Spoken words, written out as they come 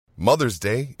Mother's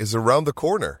Day is around the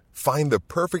corner. Find the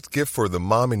perfect gift for the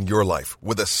mom in your life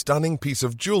with a stunning piece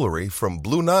of jewelry from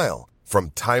Blue Nile.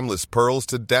 From timeless pearls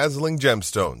to dazzling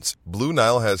gemstones, Blue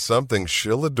Nile has something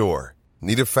she'll adore.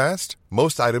 Need it fast?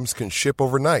 Most items can ship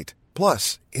overnight.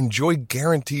 Plus, enjoy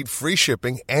guaranteed free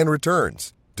shipping and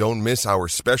returns. Don't miss our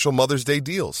special Mother's Day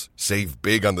deals. Save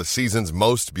big on the season's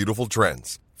most beautiful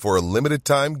trends. For a limited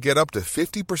time, get up to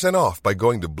 50% off by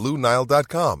going to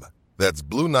BlueNile.com. That's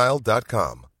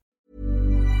BlueNile.com.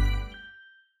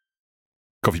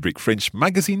 Coffee Break French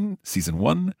Magazine, Season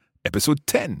 1, Episode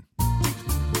 10.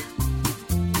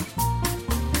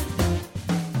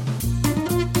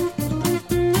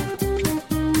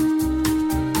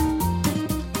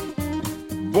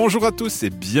 Bonjour à tous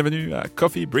et bienvenue à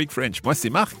Coffee Break French. Moi,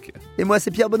 c'est Marc. Et moi, c'est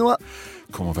Pierre Benoît.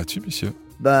 Comment vas-tu, monsieur ?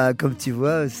 Bah, comme tu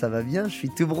vois, ça va bien, je suis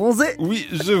tout bronzé. Oui,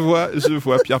 je vois.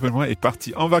 Pierre Benoît est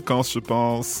parti en vacances, je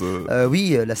pense.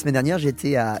 Oui, la semaine dernière,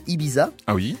 j'étais à Ibiza.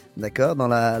 Ah oui ? D'accord, dans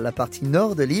la partie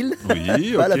nord de l'île.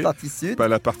 Oui, Pas ok. la partie sud. Pas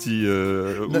la partie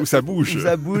où ça bouge. Où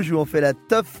ça bouge, où on fait la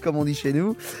teuf, comme on dit chez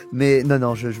nous. Mais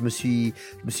non, je me suis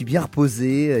bien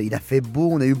reposé. Il a fait beau,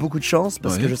 on a eu beaucoup de chance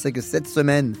parce que je sais que cette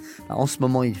semaine, en ce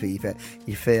moment, il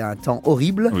fait un temps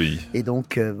horrible. Oui. Et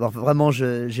donc, vraiment,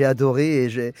 j'ai adoré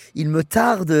et il me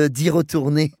tarde d'y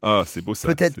retourner. Ah, c'est beau ça.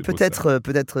 Peut-être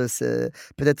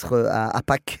à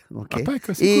Pâques. Okay. À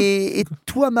Pâques, c'est cool. Et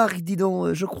toi, Marc, dis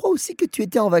donc, je crois aussi que tu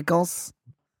étais en vacances.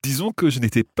 Disons que je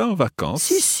n'étais pas en vacances.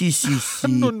 Si.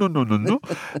 Non.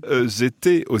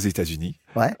 J'étais aux États-Unis.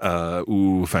 Ouais.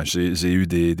 Où j'ai eu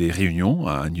des réunions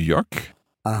à New York.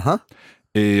 Uh-huh.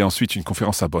 Et ensuite une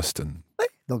conférence à Boston. Ouais,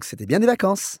 donc c'était bien des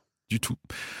vacances. Du tout.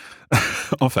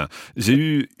 Enfin, j'ai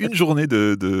eu une journée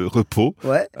de repos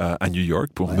à New York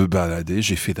pour me balader.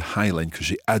 J'ai fait The High Line que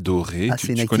j'ai adoré. Ah,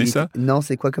 tu connais ça ? Non,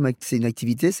 c'est quoi c'est une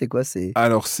activité ? C'est quoi ?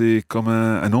 Alors, c'est comme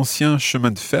un ancien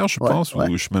chemin de fer, je pense,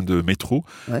 ou chemin de métro.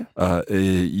 Ouais.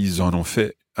 Et ils en ont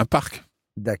fait un parc.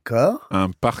 D'accord. Un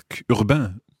parc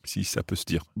urbain, si ça peut se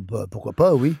dire. Bah, pourquoi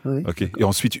pas, oui. Ok. Et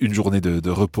ensuite, une journée de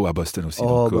repos à Boston aussi.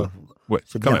 Oh, donc,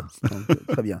 c'est quand bien. même. Donc,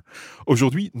 très bien.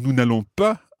 Aujourd'hui, nous n'allons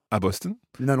pas à Boston.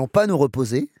 Nous n'allons pas nous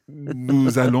reposer.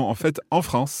 Nous allons en fait en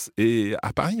France et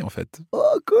à Paris en fait.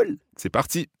 Oh, cool. C'est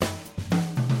parti.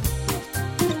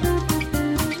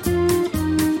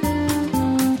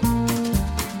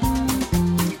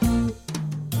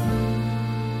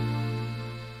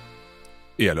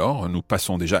 Et alors, nous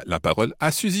passons déjà la parole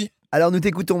à Suzy. Alors, nous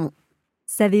t'écoutons.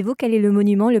 Savez-vous quel est le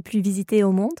monument le plus visité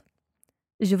au monde ?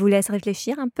 Je vous laisse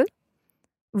réfléchir un peu.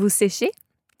 Vous séchez ?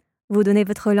 Vous donnez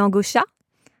votre langue au chat ?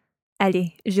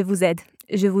 Allez, je vous aide.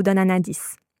 Je vous donne un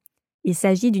indice. Il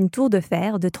s'agit d'une tour de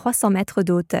fer de 300 mètres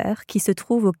de hauteur qui se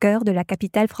trouve au cœur de la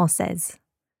capitale française.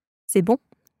 C'est bon ?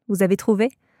 Vous avez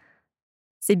trouvé ?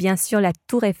 C'est bien sûr la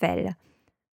Tour Eiffel.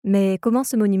 Mais comment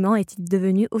ce monument est-il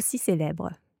devenu aussi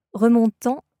célèbre ?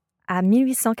 Remontons à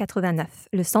 1889,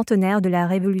 le centenaire de la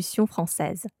Révolution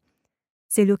française.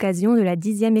 C'est l'occasion de la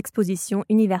 10e exposition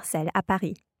universelle à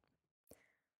Paris.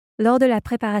 Lors de la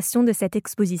préparation de cette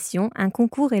exposition, un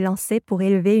concours est lancé pour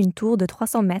élever une tour de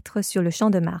 300 mètres sur le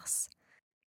Champ de Mars.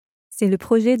 C'est le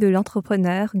projet de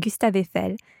l'entrepreneur Gustave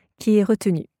Eiffel qui est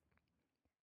retenu.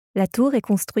 La tour est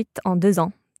construite en 2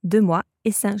 ans, 2 mois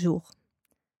et 5 jours.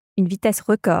 Une vitesse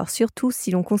record, surtout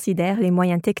si l'on considère les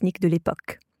moyens techniques de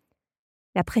l'époque.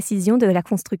 La précision de la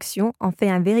construction en fait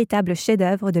un véritable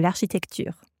chef-d'œuvre de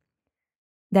l'architecture.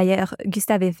 D'ailleurs,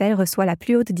 Gustave Eiffel reçoit la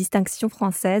plus haute distinction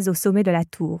française au sommet de la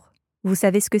tour. Vous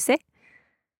savez ce que c'est ?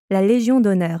 La Légion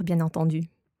d'honneur, bien entendu.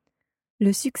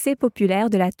 Le succès populaire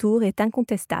de la tour est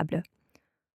incontestable.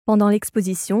 Pendant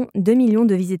l'exposition, 2 millions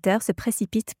de visiteurs se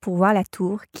précipitent pour voir la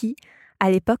tour qui,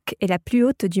 à l'époque, est la plus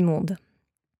haute du monde.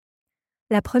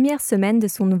 La première semaine de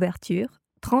son ouverture,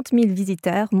 30 000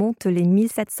 visiteurs montent les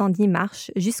 1710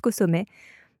 marches jusqu'au sommet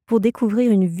pour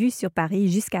découvrir une vue sur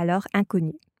Paris jusqu'alors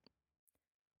inconnue.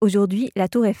 Aujourd'hui, la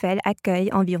Tour Eiffel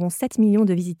accueille environ 7 millions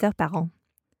de visiteurs par an.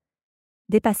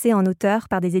 Dépassée en hauteur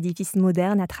par des édifices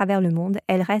modernes à travers le monde,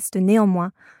 elle reste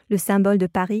néanmoins le symbole de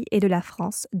Paris et de la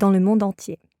France dans le monde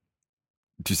entier.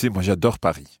 Tu sais, moi j'adore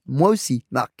Paris. Moi aussi,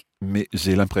 Marc. Mais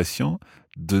j'ai l'impression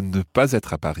de ne pas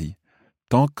être à Paris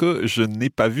tant que je n'ai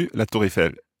pas vu la Tour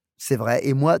Eiffel. C'est vrai.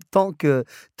 Et moi, tant que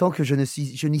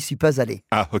je n'y suis pas allé.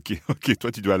 Ah, ok.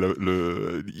 Toi, tu dois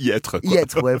y être. Quoi. Y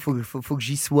être, ouais. Faut que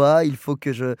j'y sois. Il faut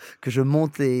que je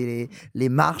monte les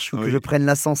marches ou que je prenne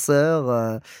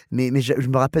l'ascenseur. Mais je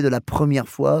me rappelle de la première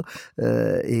fois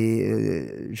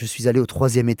je suis allé au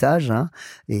 3e étage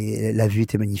et la vue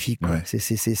était magnifique. Ouais.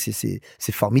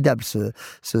 C'est formidable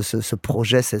ce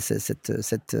projet,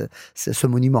 ce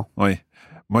monument. Oui.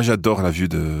 Moi, j'adore la vue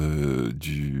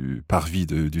du parvis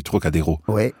du Trocadéro.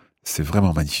 Ouais. C'est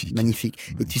vraiment magnifique.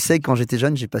 Magnifique. Et tu sais, quand j'étais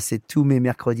jeune, j'ai passé tous mes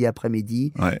mercredis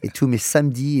après-midi et tous mes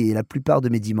samedis et la plupart de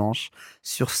mes dimanches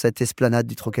sur cette esplanade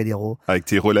du Trocadéro. Avec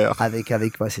tes rollers.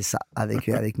 Ouais, c'est ça. Avec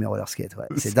mes roller skates. Ouais.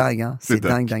 C'est dingue, hein. C'est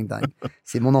dingue.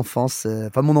 C'est mon enfance.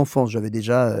 Enfin, mon enfance, j'avais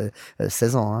déjà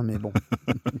 16 ans, hein, mais bon.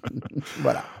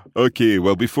 Voilà. Okay,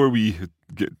 well, before we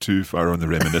get too far on the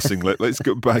reminiscing, let's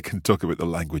go back and talk about the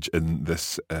language in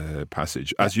this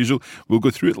passage. As usual, we'll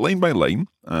go through it line by line,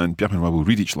 and Pierre-Benoit will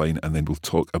read each line, and then we'll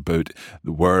talk about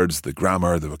the words, the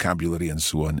grammar, the vocabulary, and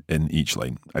so on in each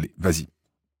line. Allez, vas-y.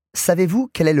 Savez-vous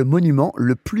quel est le monument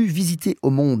le plus visité au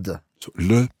monde? So,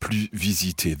 le plus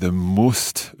visité, the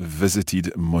most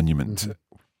visited monument.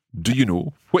 Do you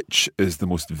know which is the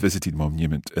most visited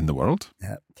monument in the world?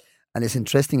 Yeah. And it's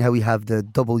interesting how we have the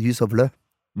double use of le.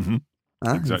 Mm-hmm.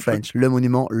 Hein, exactly. in French. Le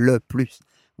monument, le plus.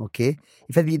 Okay.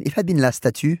 If had been la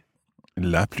statue.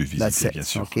 La plus visitée, bien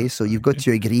sûr. Okay, so you've got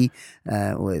to agree,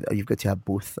 you've got to have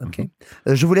both. Okay.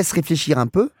 Je vous laisse réfléchir un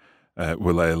peu.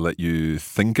 Will I let you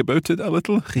think about it a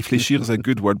little? Réfléchir is a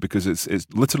good word because it's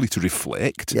literally to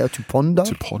reflect. Yeah, to ponder.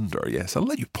 To ponder, yes. I'll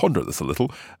let you ponder this a little.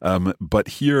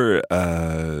 But here,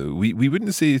 we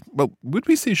wouldn't say, well, would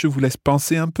we say je vous laisse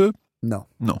penser un peu? No,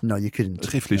 you couldn't.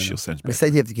 Réfléchir sounds better. They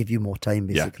said you have to give you more time,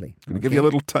 basically. Yeah. Give you a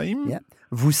little time. Yeah.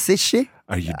 Vous séchez?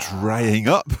 Are you drying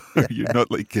up? Are you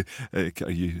not like? Are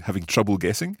you having trouble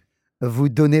guessing? Vous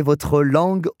donnez votre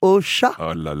langue au chat.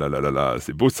 Oh là là là là là,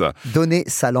 c'est beau ça. Donner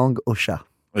sa langue au chat.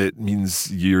 It means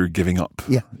you're giving up.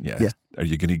 Yeah. Are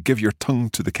you going to give your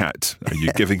tongue to the cat? Are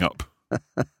you giving up?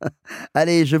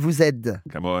 Allez, je vous aide.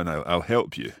 Come on, I'll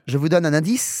help you. Je vous donne un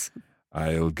indice.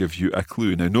 I'll give you a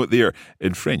clue. Now, note there,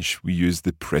 in French, we use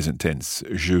the present tense.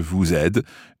 Je vous aide.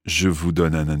 Je vous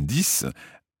donne un indice.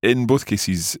 In both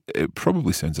cases, it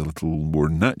probably sounds a little more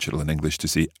natural in English to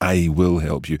say, I will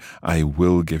help you. I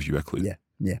will give you a clue.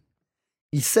 Yeah.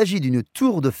 Il s'agit d'une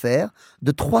tour de fer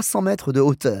de 300 mètres de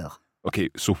hauteur. Okay,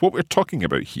 so what we're talking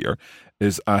about here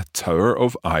is a tower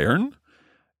of iron.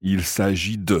 Il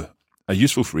s'agit de. A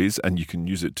useful phrase, and you can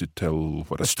use it to tell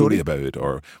what a story about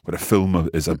or what a film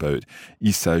is about.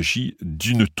 Il s'agit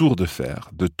d'une tour de fer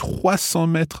de 300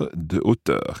 mètres de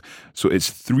hauteur. So it's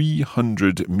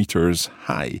 300 meters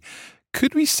high.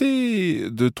 Could we say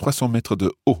de 300 mètres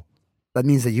de haut? That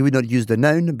means that you would not use the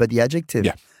noun, but the adjective.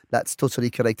 Yeah. That's totally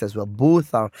correct as well.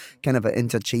 Both are kind of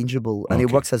interchangeable, and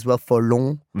it works as well for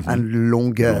long and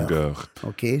longueur.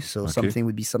 Okay, so something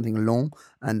would be something long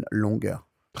and longueur.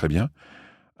 Très bien.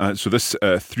 So this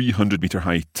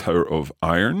 300-meter-high tower of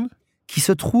iron, qui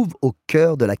se trouve au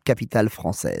cœur de la capitale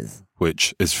française,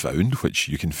 which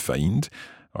you can find,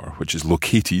 or which is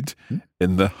located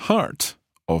in the heart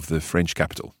of the French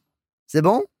capital. C'est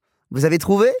bon? Vous avez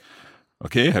trouvé?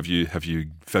 Okay, have you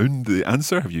found the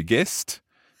answer? Have you guessed?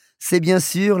 C'est bien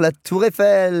sûr la Tour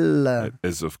Eiffel. It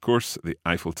is, of course, the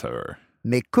Eiffel Tower.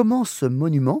 Mais comment ce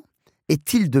monument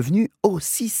est-il devenu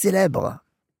aussi célèbre?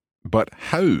 But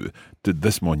how did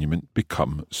this monument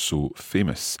become so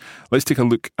famous? Let's take a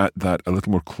look at that a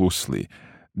little more closely.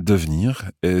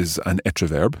 Devenir is an être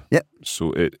verb. Yep.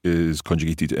 So it is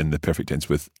conjugated in the perfect tense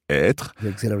with être. The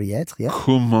auxiliary être, yeah.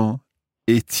 Comment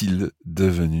est-il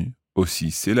devenu aussi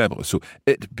célèbre? So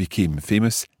it became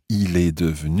famous. Il est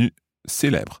devenu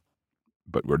célèbre.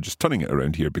 But we're just turning it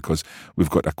around here because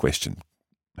we've got a question.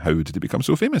 How did it become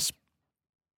so famous?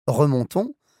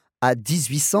 Remontons à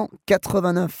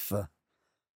 1889,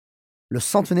 le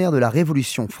centenaire de la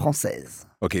Révolution française.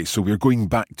 Okay, so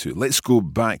let's go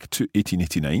back to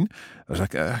 1889. There's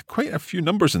quite a few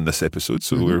numbers in this episode,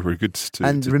 so we're good to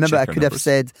And remember, check I could have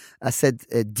said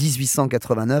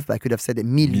 1889, I could have said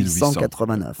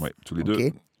 1889. Ouais, tous les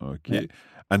deux. Okay. Yeah.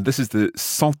 And this is the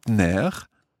centenaire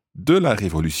de la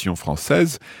Révolution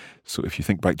française. So if you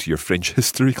think back to your French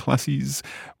history classes,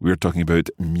 we're talking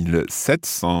about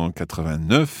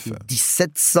 1789.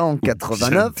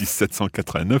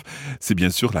 1789, c'est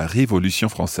bien sûr la Révolution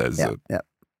française. Yeah.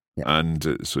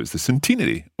 And so it's the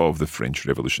centenary of the French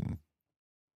Revolution.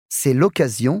 C'est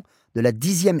l'occasion de la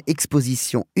 10e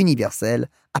exposition universelle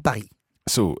à Paris.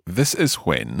 So this is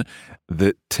when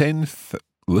the 10th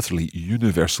literally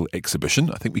universal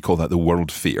exhibition. I think we call that the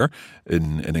World Fair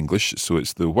in English. So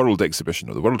it's the World Exhibition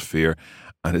or the World Fair,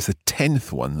 and it's the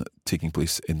 10th one taking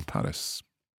place in Paris.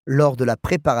 Lors de la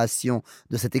préparation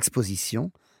de cette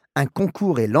exposition, un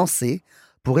concours est lancé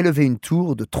pour élever une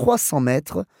tour de 300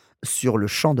 mètres sur le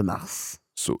Champ de Mars.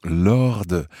 So, lors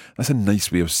de, that's a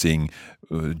nice way of saying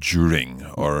during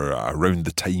or around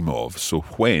the time of. So,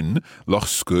 when,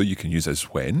 lorsque, you can use as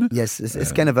when. Yes,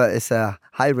 it's kind of a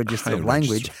high register of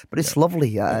language, but it's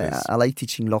lovely. I like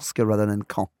teaching lorsque rather than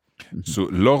quand. So,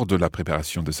 lors de la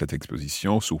préparation de cette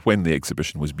exposition, so when the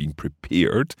exhibition was being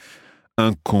prepared,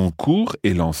 un concours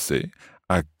est lancé,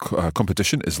 a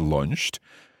competition is launched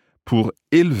pour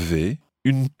élever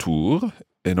une tour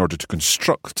in order to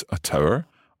construct a tower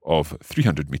of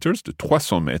 300 meters, de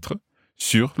 300 mètres,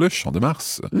 sur le Champ de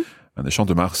Mars. And the Champ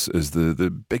de Mars is the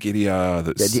big area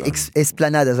that's... The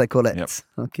esplanade, as I call it. Yep.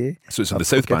 Okay. So it's on the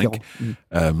South Bank,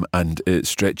 and it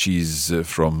stretches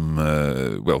from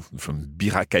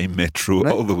Birakeim Metro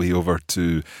all the way over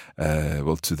to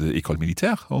the École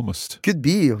Militaire, almost. Could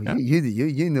be. Yeah.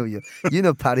 You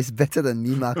know Paris better than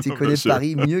me, Marc. Tu connais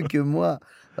Paris mieux que moi.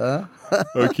 Huh?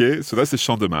 Okay, so that's the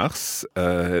Champ de Mars.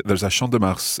 There's a Champ de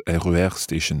Mars RER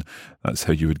station. That's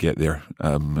how you would get there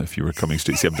if you were coming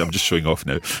straight. See, I'm just showing off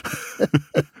now.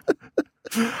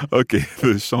 Okay,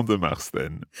 the Champ de Mars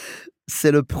then.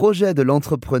 C'est le projet de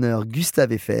l'entrepreneur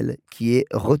Gustave Eiffel qui est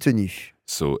retenu.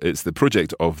 So it's the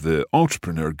project of the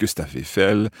entrepreneur Gustave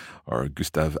Eiffel, or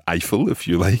Gustave Eiffel, if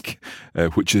you like,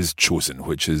 which is chosen,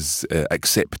 which is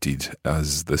accepted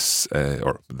as this,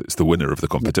 or it's the winner of the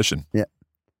competition. Yeah.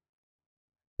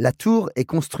 La tour est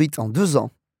construite en 2 ans,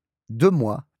 2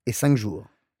 mois et 5 jours.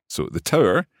 So the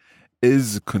tower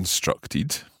is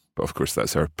constructed, but of course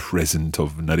that's our present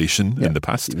of narration in the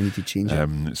past. We need to change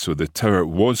it. So the tower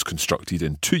was constructed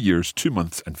in 2 years, 2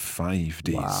 months and 5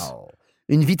 days. Wow.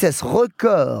 Une vitesse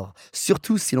record,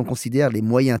 surtout si l'on considère les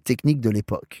moyens techniques de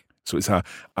l'époque. So it's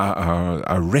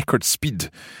a record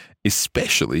speed,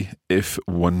 especially if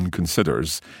one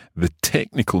considers the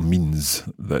technical means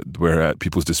that were at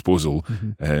people's disposal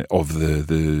of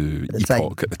the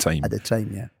epoch at the time. At the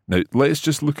time, yeah. Now, let's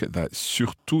just look at that.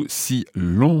 Surtout si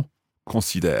l'on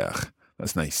considère.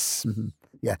 That's nice. Mm-hmm.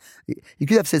 Yeah. You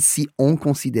could have said si on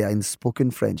considère in spoken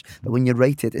French, but when you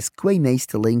write it, it's quite nice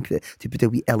to link to put a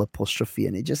wee L apostrophe,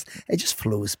 and it just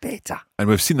flows better. And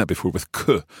we've seen that before with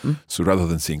que. So rather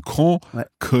than saying qu'on,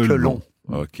 que l'on.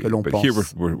 Okay, but pense. here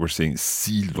we're saying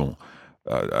si l'on.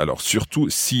 Alors, surtout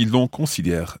si l'on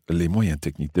considère les moyens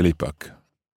techniques de l'époque.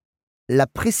 La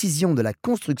précision de la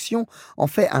construction en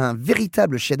fait un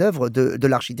véritable chef-d'œuvre de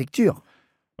l'architecture.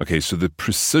 Okay, so the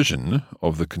precision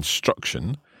of the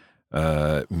construction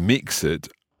makes it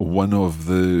one of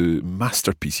the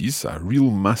masterpieces, a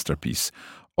real masterpiece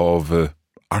of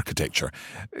architecture.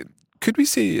 Could we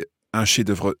say un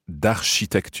chef-d'œuvre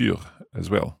d'architecture as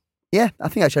well? Yeah, I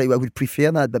think actually I would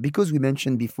prefer that, but because we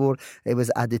mentioned before it was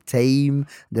at the time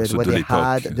what they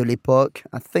had, de l'époque,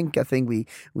 I think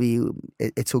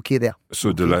it's okay there.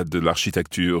 So okay. de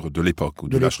l'architecture de l'époque ou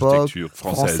de l'architecture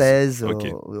française.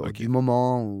 Okay. Du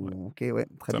moment. Ok, ouais,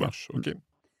 très Ça bien. marche, ok.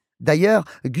 D'ailleurs,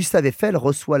 Gustave Eiffel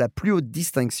reçoit la plus haute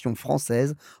distinction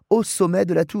française au sommet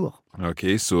de la tour.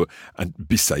 Okay, so and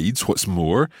besides, what's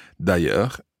more,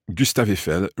 d'ailleurs, Gustave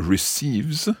Eiffel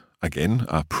receives, again,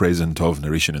 a present of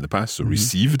narration in the past, so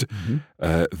received,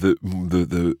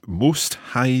 the most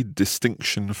high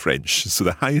distinction French. So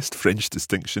the highest French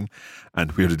distinction.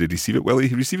 And where did he receive it? Well,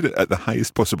 he received it at the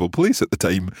highest possible place at the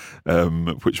time,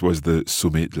 which was the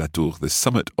Sommet de la Tour, the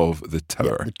summit of the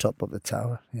tower. Yeah, the top of the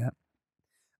tower, yeah.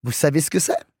 Vous savez ce que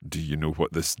c'est? Do you know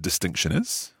what this distinction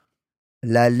is?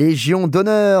 La Légion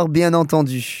d'honneur, bien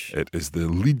entendu. It is the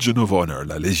Legion of Honor,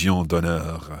 la Légion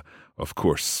d'honneur, of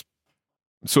course.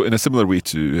 So in a similar way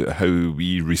to how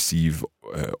we receive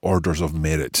orders of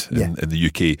merit in the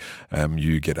UK,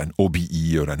 you get an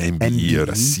OBE or an MBE or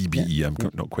a CBE. Yeah. I'm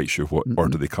not quite sure what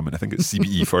order they come in. I think it's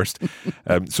CBE first.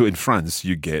 So in France,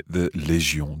 you get the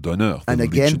Légion d'honneur, the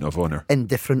Legion of Honor. In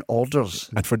different orders.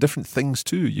 And for different things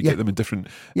too. You get them in different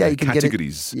you can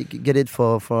categories. You can get it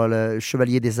for le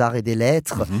Chevalier des Arts et des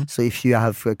Lettres. So if you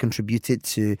have contributed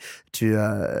to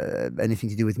anything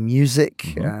to do with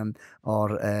music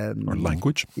or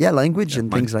language. Yeah, language and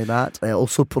things like that.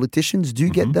 Also politicians do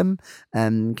get them,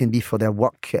 can be for their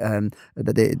work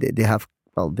that they have.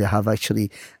 Well, they have actually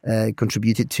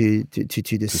contributed to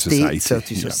the state,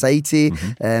 society. To society.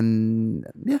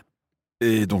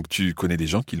 Et donc, tu connais des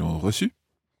gens qui l'ont reçu?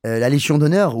 La Légion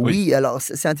d'honneur, oui. Alors,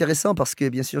 c'est intéressant parce que,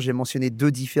 bien sûr, j'ai mentionné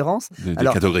 2 différences. Des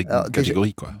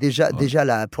catégories, quoi.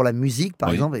 Déjà pour la musique,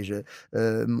 par exemple, et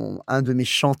un de mes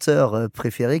chanteurs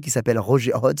préférés qui s'appelle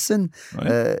Roger Hodgson.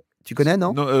 Tu connais,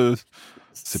 non? Non,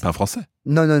 c'est pas un Français.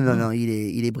 Non,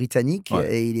 il est britannique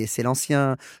et c'est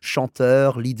l'ancien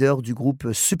chanteur, leader du groupe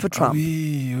Supertramp.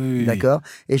 Oui. D'accord.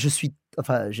 Et je suis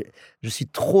je suis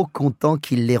trop content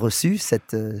qu'il l'ait reçue,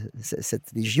 cette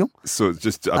légion. So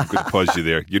I'm going to pause you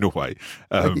there. You know why.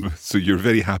 So you're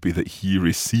very happy that he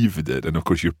received it. And of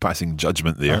course, you're passing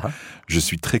judgment there. Je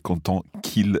suis très content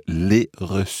qu'il l'ait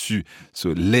reçu.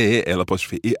 So, l'ait,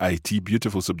 l'apostrophe A-I-T,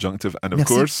 beautiful subjunctive. And of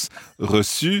Merci. course,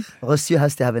 reçu. Reçu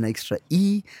has to have an extra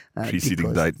E.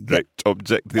 Preceding direct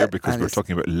object there because we're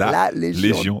talking about la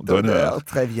Légion d'honneur.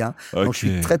 Très bien. Okay. Donc, je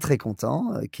suis très, très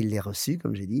content qu'il l'ait reçu,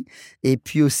 comme j'ai dit. Et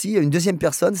puis aussi, une deuxième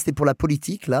personne, c'était pour la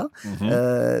politique, là.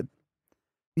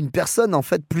 Une personne, en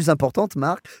fait, plus importante,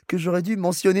 Marc, que j'aurais dû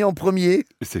mentionner en premier.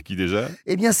 C'est qui déjà?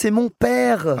 Eh bien, c'est mon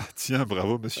père. Ah, tiens,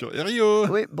 bravo, monsieur Herriot.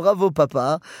 Oui, bravo,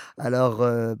 papa. Alors,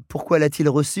 pourquoi l'a-t-il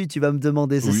reçu? Tu vas me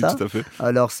demander, c'est ça? Oui, tout à fait.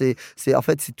 Alors, c'est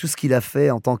tout ce qu'il a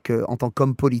fait en tant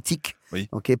qu'homme politique. Oui.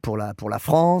 Okay, pour la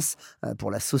France,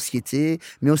 pour la société,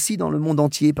 mais aussi dans le monde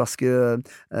entier, parce que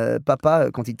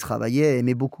papa, quand il travaillait,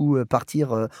 aimait beaucoup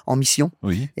partir en mission.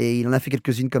 Oui. Et il en a fait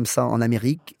quelques-unes comme ça en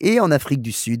Amérique et en Afrique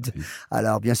du Sud. Oui.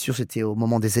 Alors, bien sûr, c'était au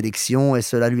moment des élections, et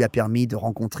cela lui a permis de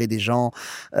rencontrer des gens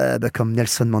comme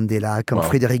Nelson Mandela, comme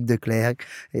Frédéric de Klerk.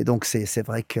 Et donc, c'est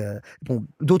vrai que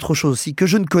d'autres choses aussi que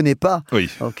je ne connais pas,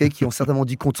 qui ont certainement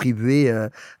dû contribuer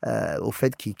au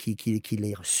fait qu'il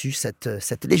ait reçu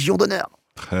cette Légion d'honneur.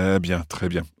 Très bien, très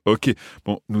bien. Ok,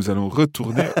 bon, nous allons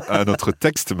retourner à notre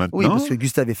texte maintenant. Oui, parce que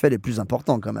Gustave Eiffel est plus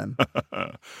important quand même.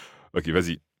 Ok,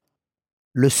 vas-y.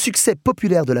 Le succès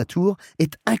populaire de la tour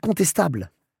est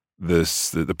incontestable.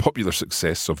 The popular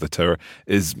success of the tower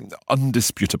is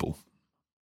undisputable.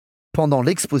 Pendant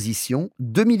l'exposition,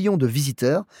 2 millions de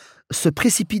visiteurs se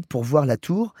précipitent pour voir la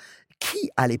tour, qui,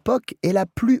 à l'époque, est la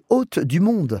plus haute du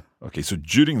monde. Okay, so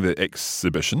during the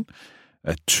exhibition,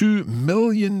 2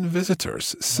 million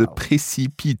visitors se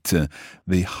précipitent.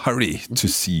 They hurry to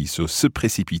see. So, se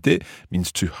précipiter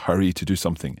means to hurry to do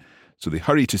something. So, they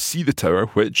hurry to see the tower,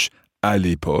 which, à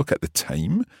l'époque, at the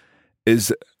time,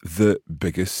 is the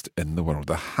biggest in the world,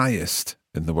 the highest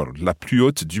in the world, la plus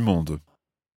haute du monde.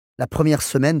 La première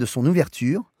semaine de son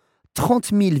ouverture,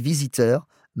 30 000 visiteurs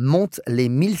montent les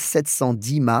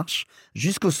 1710 marches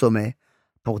jusqu'au sommet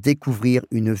pour découvrir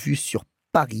une vue sur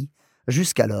Paris,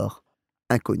 jusqu'alors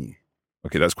inconnue.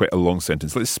 Okay, that's quite a long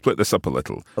sentence. Let's split this up a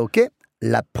little. Ok,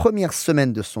 la première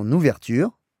semaine de son ouverture,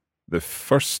 The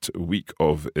first week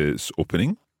of its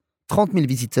opening, 30 000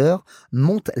 visiteurs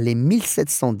montent les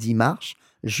 1710 marches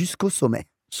jusqu'au sommet.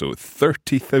 so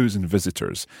 30,000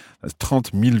 visitors, that's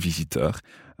 30 000 visiteurs,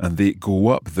 and they go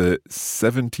up the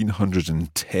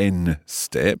 1710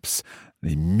 steps,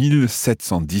 les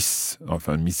 1710,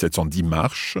 enfin 1710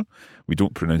 marches. We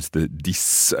don't pronounce the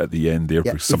 10 at the end there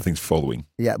because something's following.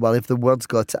 Yeah, well, if the word's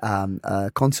got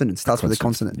a consonant, starts with a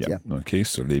consonant. Yeah. Okay,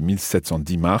 so les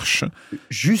 1710 marches.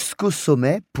 Jusqu'au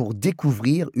sommet pour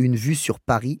découvrir une vue sur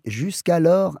Paris,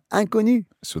 jusqu'alors inconnue.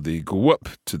 So they go up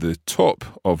to the top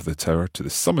of the tower, to the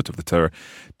summit of the tower,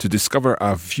 to discover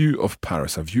a view of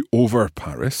Paris, a view over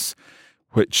Paris,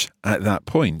 which at that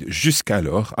point,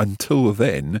 jusqu'alors, until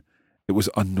then, it was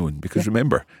unknown. Because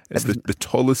remember, it's the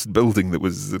tallest building that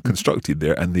was constructed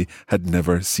there, and they had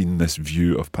never seen this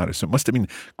view of Paris. So it must have been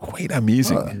quite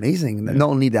amazing. Oh, amazing. Yeah. Not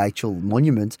only the actual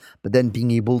monument, but then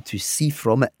being able to see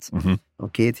from it. Mm-hmm.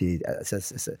 Okay,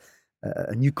 it's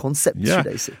a new concept, should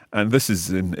I say. And this is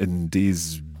in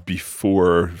days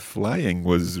before flying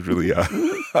was really a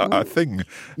thing.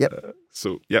 Yep.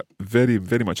 So, yeah, very,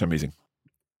 very much amazing.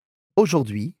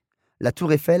 Aujourd'hui, la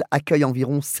Tour Eiffel accueille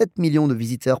environ 7 millions de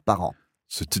visiteurs par an.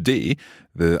 So today,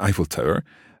 the Eiffel Tower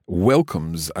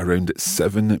welcomes around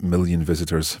 7 million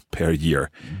visitors per year.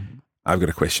 Mm-hmm. I've got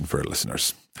a question for our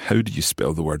listeners. How do you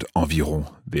spell the word environ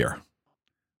there?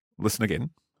 Listen again.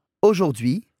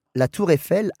 Aujourd'hui, la Tour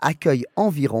Eiffel accueille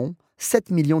environ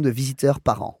 7 millions de visiteurs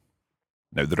par an.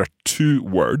 Now, there are 2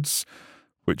 words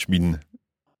which mean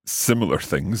similar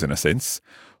things in a sense.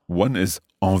 One is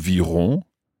environ,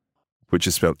 which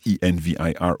is spelled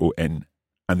E-N-V-I-R-O-N.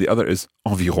 And the other is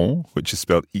environ, which is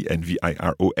spelled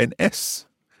E-N-V-I-R-O-N-S.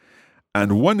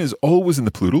 And one is always in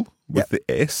the plural with the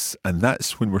S, and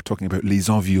that's when we're talking about les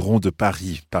environs de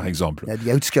Paris, par exemple. Yeah,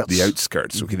 the outskirts. The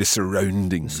outskirts, okay, the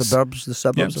surroundings. The suburbs.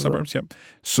 Yeah, suburbs, yeah.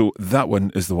 So that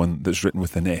one is the one that's written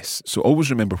with an S. So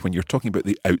always remember when you're talking about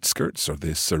the outskirts or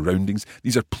the surroundings,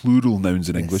 these are plural nouns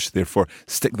in English, therefore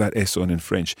stick that S on in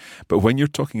French. But when you're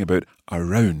talking about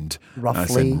around,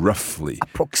 as in roughly,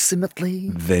 approximately,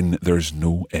 then there's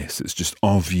no S. It's just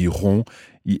environ,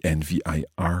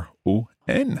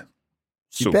 E-N-V-I-R-O-N.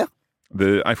 Super. So,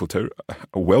 the Eiffel Tower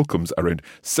welcomes around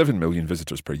 7 million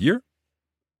visitors per year.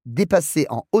 Dépassé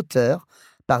en hauteur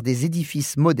par des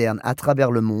édifices modernes à travers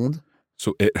le monde.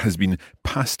 So it has been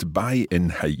passed by in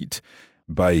height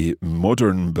by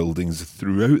modern buildings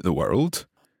throughout the world.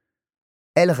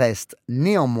 Elle reste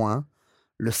néanmoins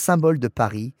le symbole de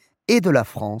Paris et de la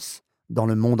France dans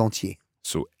le monde entier.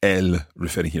 So elle,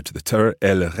 referring here to the tower,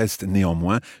 elle reste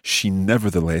néanmoins, she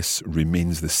nevertheless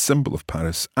remains the symbol of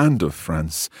Paris and of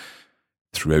France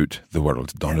throughout the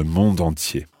world, dans le monde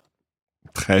entier.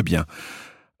 Très bien.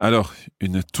 Alors,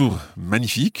 une tour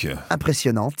magnifique.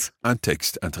 Impressionnante. Un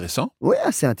texte intéressant. Oui,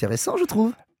 assez intéressant, je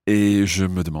trouve. Et je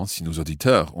me demande si nos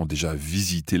auditeurs ont déjà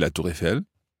visité la Tour Eiffel.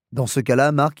 Dans ce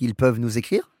cas-là, Marc, ils peuvent nous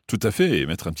écrire. Tout à fait, et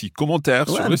mettre un petit commentaire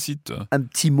sur le site. Un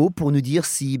petit mot pour nous dire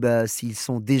s'ils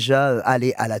sont déjà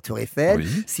allés à la Tour Eiffel,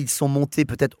 Oui. s'ils sont montés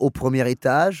peut-être au premier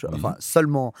étage, Oui. enfin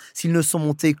seulement, s'ils ne sont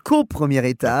montés qu'au premier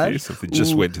étage, Okay, so if they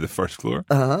just went to the first floor.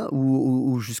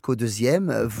 ou jusqu'au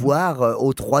deuxième, voire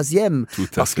au troisième. Tout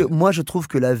à Parce fait. que moi, je trouve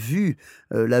que la vue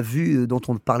dont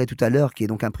on parlait tout à l'heure, qui est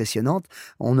donc impressionnante,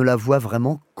 on ne la voit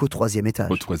vraiment qu'au troisième étage.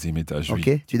 Au troisième étage, oui.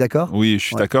 Ok, tu es d'accord? Oui, je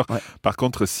suis Ouais, d'accord. ouais. Par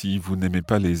contre, si vous n'aimez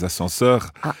pas les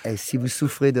ascenseurs, Et si vous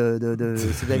souffrez si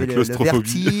vous avez le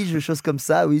claustrophobie. vertige, des choses comme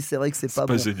ça, oui, c'est vrai que c'est pas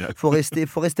bon. génial. Faut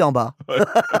rester en bas. Voilà.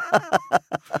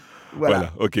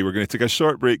 Voilà. Okay, we're going to take a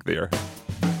short break there.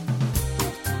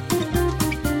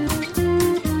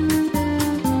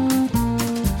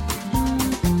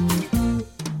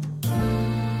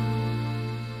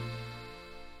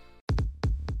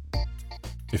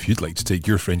 If you'd like to take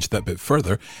your French that bit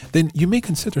further, then you may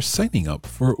consider signing up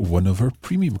for one of our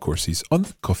premium courses on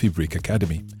the Coffee Break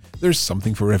Academy. There's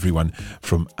something for everyone,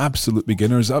 from absolute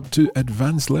beginners up to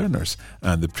advanced learners,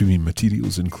 and the premium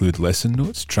materials include lesson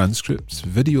notes, transcripts,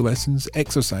 video lessons,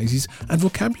 exercises, and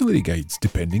vocabulary guides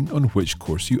depending on which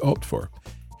course you opt for.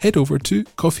 Head over to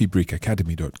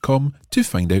coffeebreakacademy.com to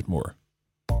find out more.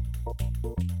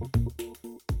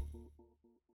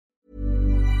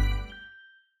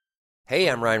 Hey,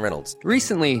 I'm Ryan Reynolds.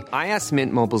 Recently, I asked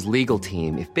Mint Mobile's legal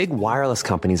team if big wireless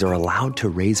companies are allowed to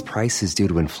raise prices due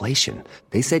to inflation.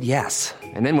 They said yes.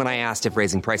 And then when I asked if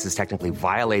raising prices technically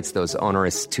violates those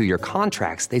onerous 2-year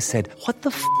contracts, they said, "What the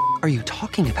f*** are you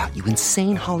talking about, you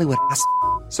insane Hollywood ass?"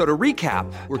 So to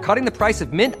recap, we're cutting the price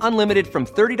of Mint Unlimited from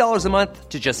 $30 a month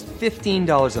to just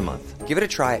 $15 a month. Give it a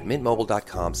try at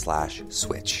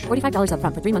mintmobile.com/switch. $45 up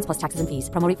front for 3 months plus taxes and fees.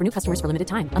 Promo rate for new customers for limited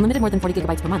time. Unlimited more than 40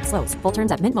 gigabytes per month. Slows full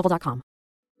terms at mintmobile.com.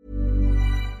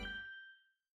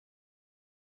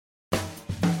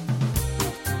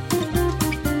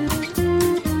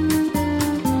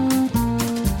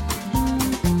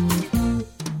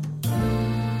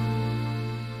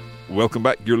 Welcome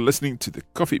back. You're listening to the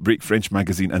Coffee Break French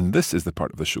magazine, and this is the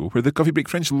part of the show where the Coffee Break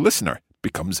French listener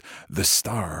becomes the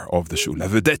star of the show, la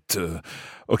vedette.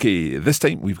 Okay, this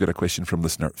time we've got a question from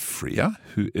listener Freya,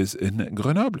 who is in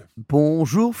Grenoble.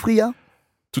 Bonjour, Freya.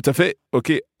 Tout à fait.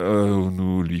 Ok,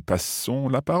 nous lui passons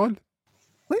la parole.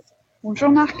 Bonjour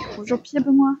Marc, bonjour Pierre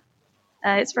Benoit.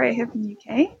 It's Freya here from the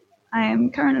UK. I am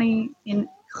currently in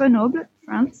Grenoble,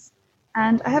 France,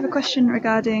 and I have a question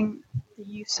regarding the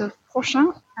use of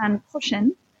prochain and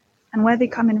prochaine and where they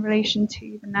come in relation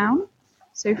to the noun.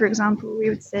 So for example, we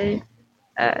would say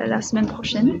la semaine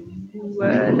prochaine ou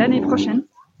l'année prochaine.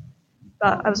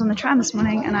 But I was on the tram this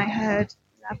morning and I heard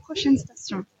la prochaine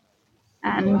station.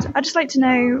 And I'd just like to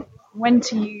know when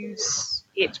to use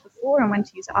it before and when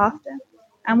to use it after,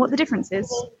 and what the difference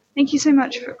is. Thank you so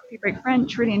much for Coffee Break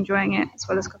French, really enjoying it, as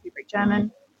well as Coffee Break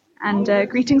German. And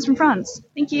greetings from France.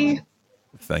 Thank you.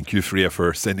 Thank you, Freya,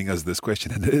 for sending us this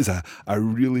question. And it is a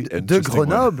really De interesting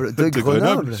Grenoble, one. de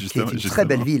Grenoble, qui justement, est une justement. très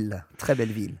belle ville. Très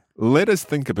belle ville. Let us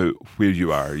think about where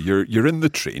you are. You're in the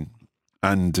train,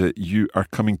 and you are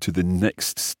coming to the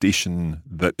next station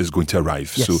that is going to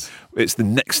arrive. Yes. So it's the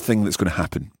next thing that's going to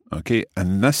happen. Okay, and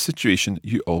in this situation,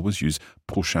 you always use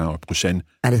prochain or prochaine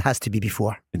And it has to be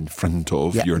before. in front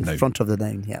of your in noun. front of the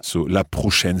noun, yeah. So la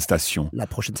prochaine station. La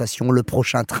prochaine station, le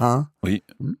prochain train, Oui.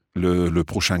 Le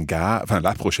prochain gare, enfin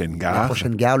la prochaine la gare.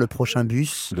 prochaine gare, le prochain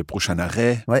bus. Le prochain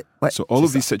arrêt. Ouais, So all c'est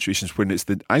of ça. these situations when it's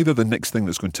either the next thing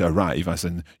that's going to arrive, as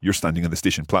in you're standing on the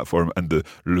station platform and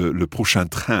le prochain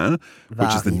train, Va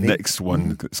which is the arriver. next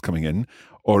one that's coming in,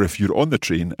 or if you're on the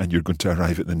train and you're going to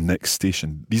arrive at the next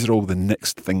station. These are all the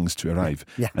next things to arrive.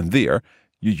 Yeah. And there,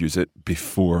 you use it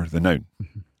before the noun.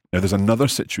 Now, there's another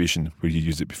situation where you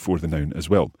use it before the noun as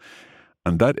well.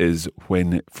 And that is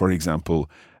when, for example,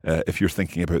 if you're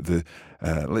thinking about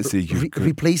let's say you're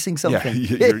replacing something.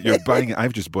 Yeah, you're buying.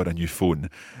 I've just bought a new phone,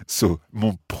 so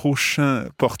mon prochain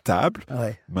portable,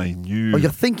 my new. Or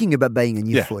you're thinking about buying a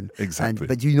new phone. Exactly.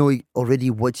 But you know already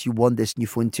what you want this new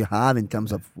phone to have in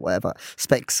terms of whatever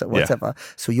specs, whatever. Yeah.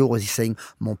 So you're already saying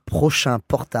mon prochain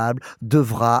portable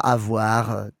devra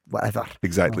avoir whatever.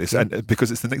 Exactly, okay. And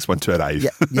because it's the next one to arrive.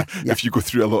 Yeah. If you go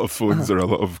through a lot of phones or a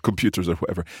lot of computers or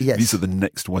whatever, these are the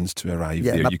next ones to arrive.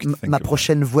 Yeah, there. You can think ma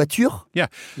prochaine voiture. Yeah.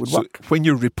 So when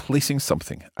you're replacing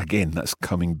something, again, that's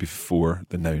coming before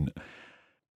the noun.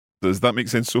 Does that make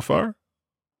sense so far?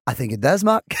 I think it does,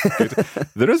 Mark. Good.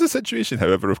 There is a situation,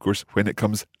 however, of course, when it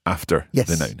comes after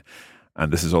the noun.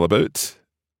 And this is all about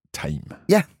time.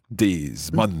 Yeah.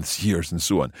 Days, months, years, and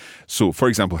so on. So, for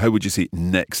example, how would you say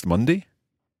next Monday?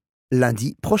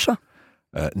 Lundi prochain.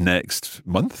 Next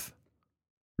month?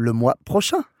 Le mois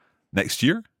prochain. Next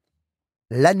year?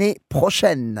 L'année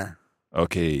prochaine.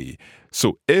 Okay.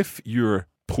 So if your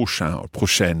prochain or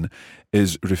prochaine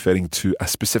is referring to a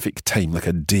specific time, like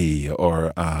a day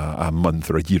or a month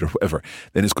or a year or whatever,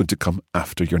 then it's going to come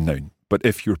after your noun. But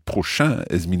if your prochain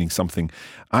is meaning something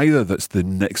either that's the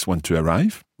next one to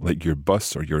arrive, like your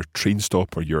bus or your train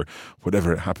stop or your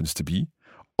whatever it happens to be,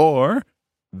 or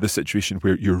the situation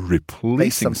where you're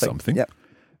replacing something,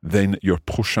 then your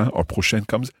prochain or prochaine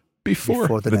comes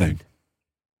before the noun.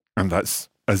 And that's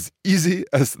as easy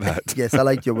as that. Yes, I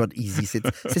like your word easy.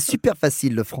 C'est super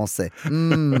facile, le français.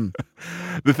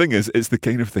 The thing is, it's the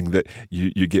kind of thing that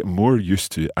you get more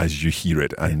used to as you hear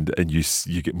it and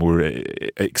you get more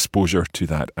exposure to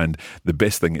that. And the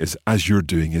best thing is, as you're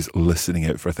doing, is listening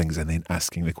out for things and then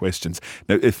asking the questions.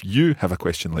 Now, if you have a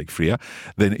question like Freya,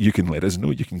 then you can let us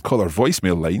know. You can call our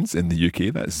voicemail lines in the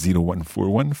UK. That's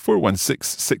 0141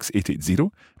 416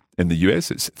 6880. In the US,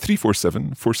 it's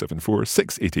 347 474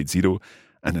 6880.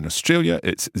 And in Australia,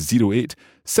 it's 08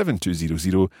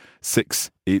 7200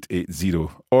 6880.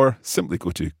 Or simply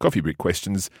go to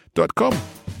coffeebreakquestions.com.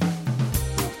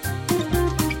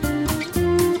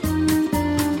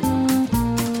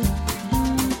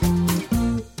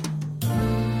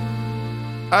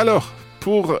 Alors,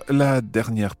 pour la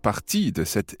dernière partie de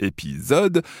cet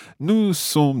épisode, nous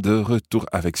sommes de retour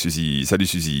avec Suzy. Salut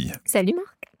Suzy. Salut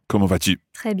Marc. Comment vas-tu?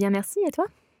 Très bien, merci. Et toi?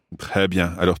 Très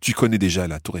bien. Alors, tu connais déjà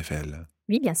la Tour Eiffel?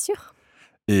 Oui, bien sûr.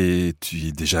 Et tu y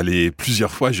es déjà allé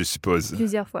plusieurs fois, je suppose?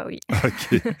 Plusieurs fois, oui.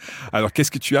 Ok. Alors, qu'est-ce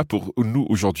que tu as pour nous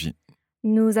aujourd'hui?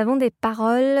 Nous avons des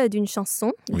paroles d'une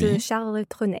chanson de Charles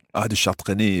Trenet. Ah, de Charles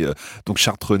Trenet. Donc,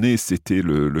 Charles Trenet, c'était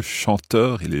le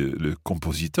chanteur et le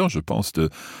compositeur, je pense, de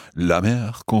La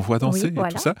mer qu'on voit danser et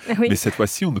tout ça. Oui. Mais cette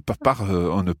fois-ci, on ne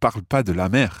parle pas de la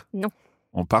mer. Non.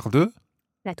 On parle de...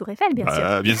 La Tour Eiffel, bien sûr.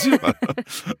 Ah, bien sûr.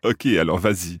 Ok, alors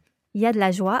vas-y. Il y a de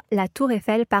la joie, la Tour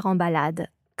Eiffel part en balade.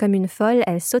 Comme une folle,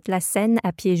 elle saute la Seine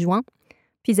à pieds joints.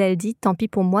 Puis elle dit, tant pis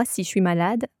pour moi si je suis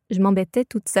malade. Je m'embêtais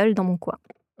toute seule dans mon coin.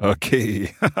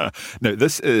 Okay. Now,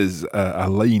 this is a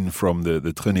line from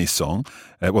the Trenet song.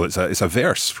 Well, it's a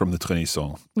verse from the Trenet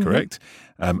song, correct?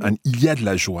 And il y a de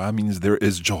la joie means there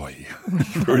is joy.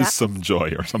 There is some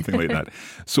joy or something like that.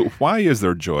 So why is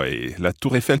there joy? La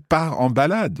Tour Eiffel part en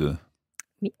balade.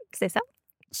 Oui, c'est ça.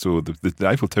 So the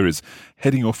Eiffel Tower is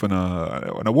heading off on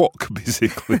a walk,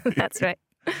 basically. That's right.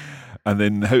 And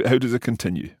then how does it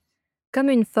continue? Comme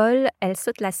une folle, elle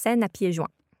saute la Seine à pieds joints.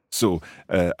 So,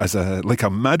 like a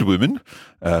mad woman,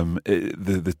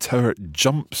 the tower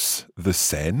jumps the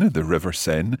Seine, the river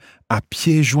Seine, à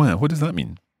pieds joints. What does that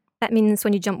mean? That means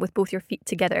when you jump with both your feet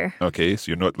together. Okay, so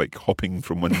you're not like hopping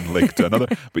from one leg to another,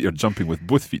 but you're jumping with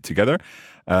both feet together.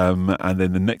 And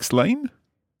then the next line?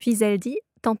 Puis elle dit,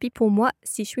 tant pis pour moi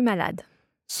si je suis malade.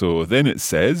 So then it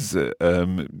says,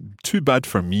 too bad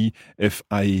for me if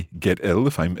I get ill,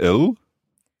 if I'm ill.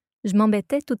 Je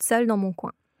m'embêtais toute seule dans mon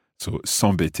coin. So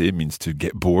s'embêter means to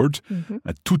get bored.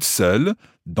 Toute seule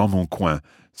dans mon coin.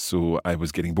 So I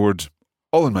was getting bored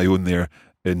all on my own there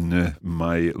in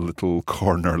my little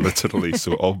corner, literally.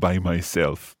 So all by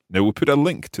myself. Now we'll put a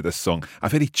link to this song, a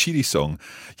very cheery song.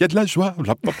 Y a de la joie.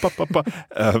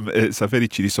 It's a very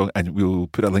cheery song, and we'll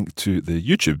put a link to the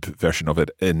YouTube version of it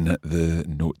in the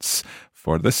notes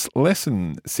for this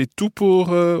lesson. C'est tout pour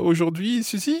aujourd'hui,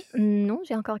 Suzy? Non,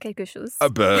 j'ai encore quelque chose. Ah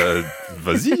ben,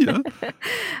 vas-y. Hein.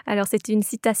 Alors, c'est une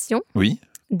citation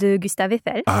de Gustave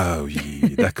Eiffel. Ah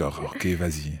oui, d'accord. Ok,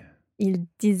 vas-y. Il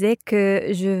disait que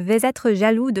je vais être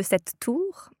jaloux de cette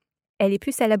tour. Elle est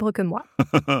plus célèbre que moi.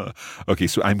 Okay,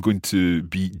 so I'm going to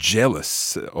be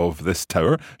jealous of this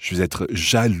tower. Je vais être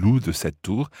jaloux de cette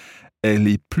tour. Elle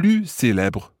est plus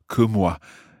célèbre que moi.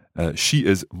 She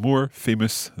is more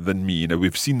famous than me. Now,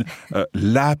 we've seen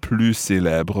la plus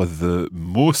célèbre, the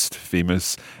most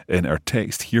famous in our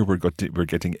text. Here we're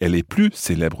getting elle est plus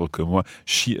célèbre que moi.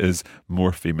 She is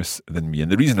more famous than me. And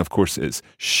the reason, of course, is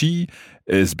she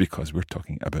is because we're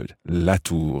talking about La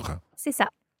Tour. C'est ça.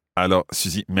 Alors,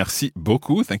 Suzy, merci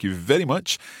beaucoup. Thank you very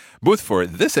much, both for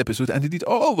this episode and indeed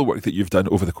all the work that you've done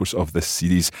over the course of this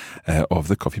series of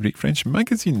the Coffee Break French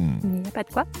magazine. Il n'y a pas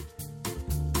de quoi.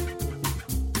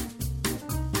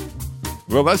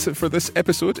 Well, that's it for this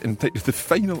episode, and the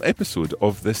final episode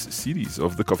of this series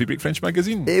of the Coffee Break French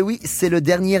magazine. Et oui, c'est le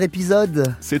dernier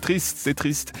épisode. C'est triste, c'est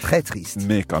triste. Très triste.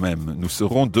 Mais quand même, nous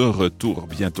serons de retour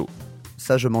bientôt.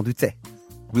 Ça, je m'en doutais.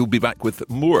 We'll be back with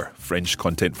more French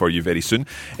content for you very soon.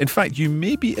 In fact, you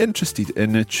may be interested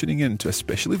in tuning in to a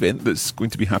special event that's going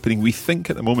to be happening, we think,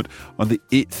 at the moment, on the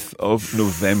 8th of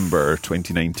November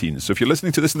 2019. So if you're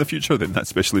listening to this in the future, then that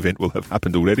special event will have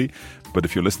happened already. But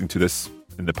if you're listening to this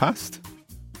in the past,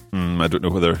 I don't know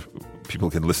whether people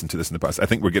can listen to this in the past. I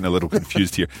think we're getting a little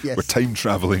confused here. Yes. We're time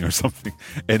traveling or something.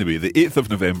 Anyway, the 8th of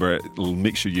November,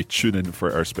 make sure you tune in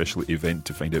for our special event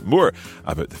to find out more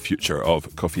about the future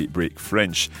of Coffee Break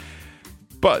French.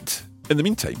 But in the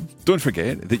meantime, don't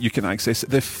forget that you can access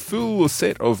the full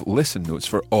set of lesson notes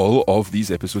for all of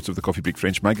these episodes of the Coffee Break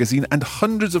French magazine and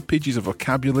hundreds of pages of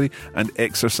vocabulary and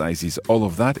exercises. All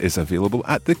of that is available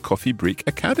at the Coffee Break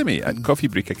Academy at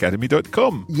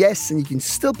coffeebreakacademy.com. Yes, and you can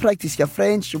still practice your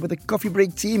French with the Coffee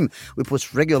Break team. We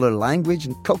post regular language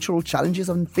and cultural challenges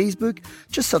on Facebook.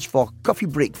 Just search for Coffee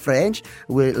Break French.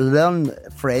 We learn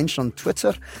French on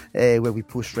Twitter, where we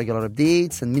post regular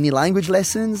updates and mini language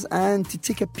lessons, and to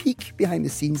take a peek behind the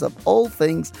scenes of all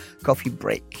things Coffee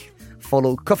Break.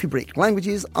 Follow Coffee Break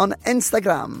Languages on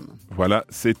Instagram. Voilà,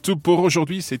 c'est tout pour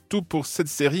aujourd'hui, c'est tout pour cette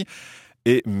série.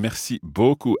 Et merci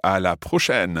beaucoup. À la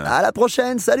prochaine. À la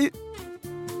prochaine, salut!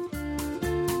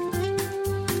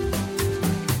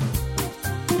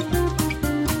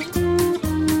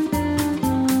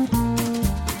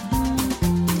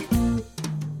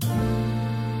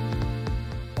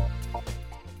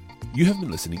 You have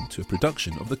been listening to a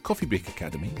production of the Coffee Break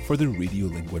Academy for the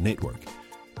Radiolingua Network.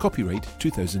 Copyright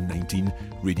 2019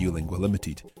 Radiolingua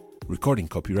Limited. Recording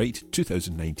copyright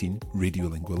 2019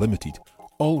 Radiolingua Limited.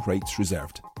 All rights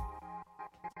reserved.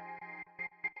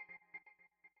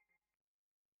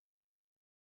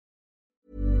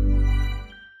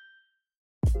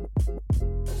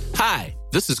 Hi,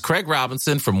 this is Craig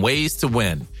Robinson from Ways to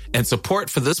Win, and support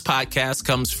for this podcast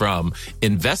comes from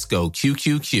Invesco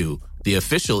QQQ, the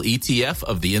official ETF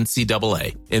of the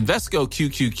NCAA. Invesco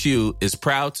QQQ is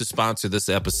proud to sponsor this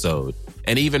episode,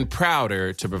 and even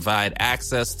prouder to provide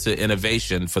access to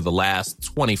innovation for the last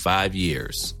 25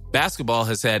 years. Basketball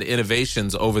has had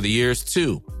innovations over the years,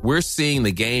 too. We're seeing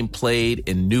the game played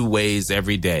in new ways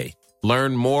every day.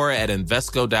 Learn more at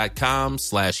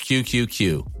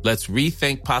Invesco.com/QQQ. Let's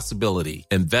rethink possibility.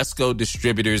 Invesco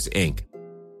Distributors, Inc.